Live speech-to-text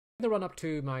In the run up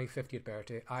to my 50th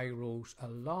birthday, I wrote a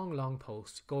long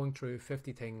post going through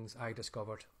 50 things I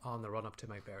discovered on the run up to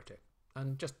my birthday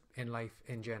and just in life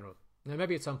in general. Now,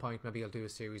 maybe at some point, maybe I'll do a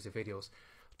series of videos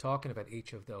talking about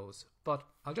each of those, but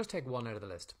I'll just take one out of the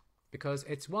list because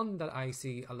it's one that I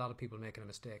see a lot of people making a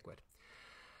mistake with.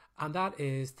 And that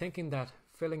is thinking that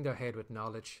filling their head with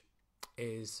knowledge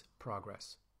is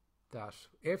progress. That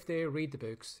if they read the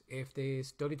books, if they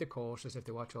study the courses, if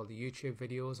they watch all the YouTube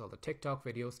videos, all the TikTok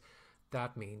videos,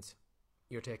 that means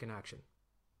you're taking action.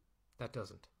 That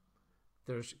doesn't.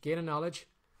 There's gaining knowledge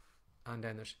and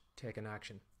then there's taking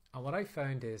action. And what I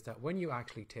found is that when you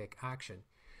actually take action,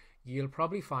 you'll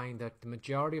probably find that the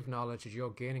majority of knowledge that you're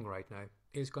gaining right now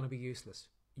is going to be useless.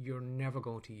 You're never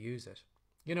going to use it.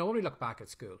 You know, when we look back at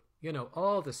school, you know,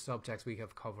 all the subjects we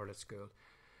have covered at school,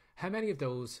 how many of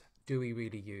those do we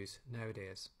really use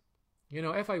nowadays? You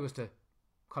know, if I was to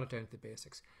cut it down to the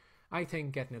basics, I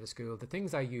think getting out of school, the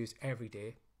things I use every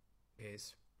day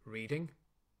is reading,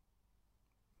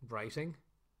 writing,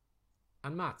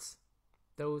 and maths.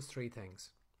 Those three things.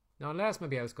 Now, unless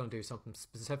maybe I was going to do something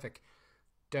specific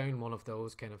down one of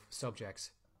those kind of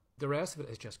subjects, the rest of it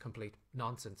is just complete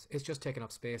nonsense. It's just taking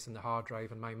up space in the hard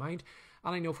drive in my mind,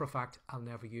 and I know for a fact I'll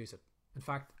never use it. In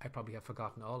fact, I probably have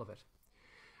forgotten all of it.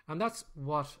 And that's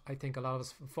what I think a lot of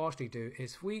us unfortunately do,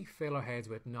 is we fill our heads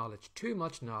with knowledge, too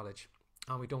much knowledge,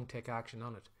 and we don't take action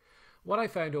on it. What I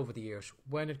found over the years,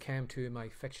 when it came to my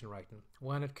fiction writing,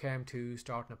 when it came to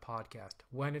starting a podcast,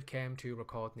 when it came to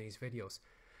recording these videos,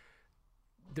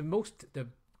 the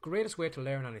greatest way to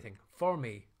learn anything for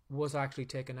me was actually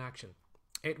taking action.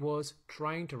 It was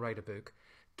trying to write a book,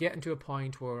 getting to a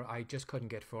point where I just couldn't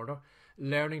get further,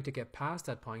 learning to get past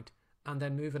that point, and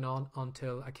then moving on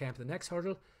until I came to the next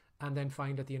hurdle and then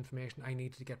find out the information I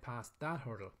needed to get past that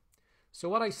hurdle. So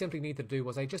what I simply needed to do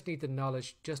was I just needed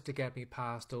knowledge just to get me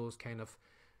past those kind of,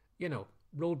 you know,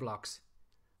 roadblocks.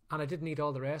 And I didn't need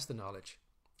all the rest of the knowledge.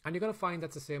 And you're going to find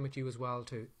that's the same with you as well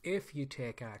too. If you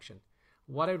take action,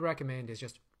 what I'd recommend is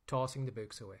just tossing the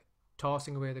books away,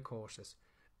 tossing away the courses,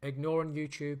 ignoring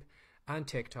YouTube and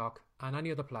TikTok and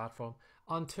any other platform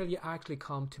until you actually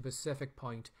come to a specific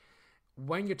point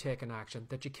when you're taking action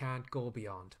that you can't go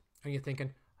beyond. And you're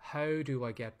thinking, how do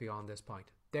I get beyond this point?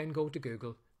 Then go to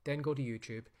Google, then go to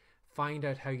YouTube, find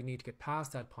out how you need to get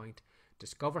past that point,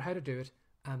 discover how to do it,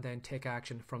 and then take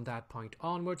action from that point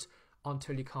onwards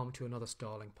until you come to another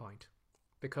stalling point.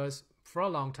 Because for a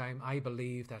long time, I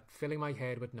believe that filling my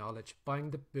head with knowledge,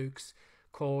 buying the books,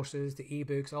 courses, the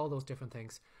ebooks, all those different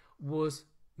things, was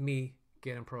me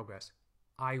getting progress.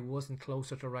 I wasn't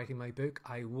closer to writing my book.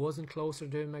 I wasn't closer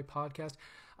to doing my podcast.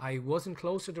 I wasn't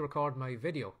closer to record my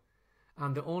video.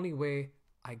 And the only way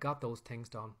I got those things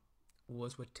done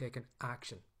was with taking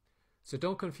action. So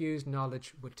don't confuse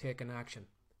knowledge with taking action.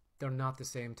 They're not the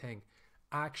same thing.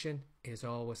 Action is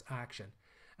always action.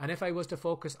 And if I was to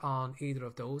focus on either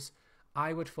of those,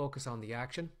 I would focus on the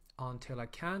action until I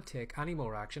can't take any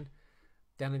more action.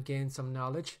 Then I'd gain some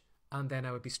knowledge, and then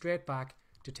I would be straight back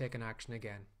to taking action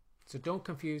again. So don't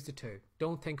confuse the two.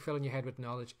 Don't think filling your head with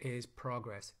knowledge is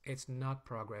progress. It's not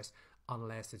progress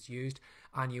unless it's used,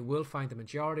 and you will find the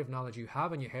majority of knowledge you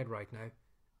have in your head right now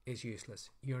is useless.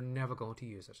 You're never going to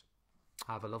use it.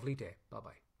 Have a lovely day. Bye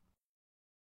bye.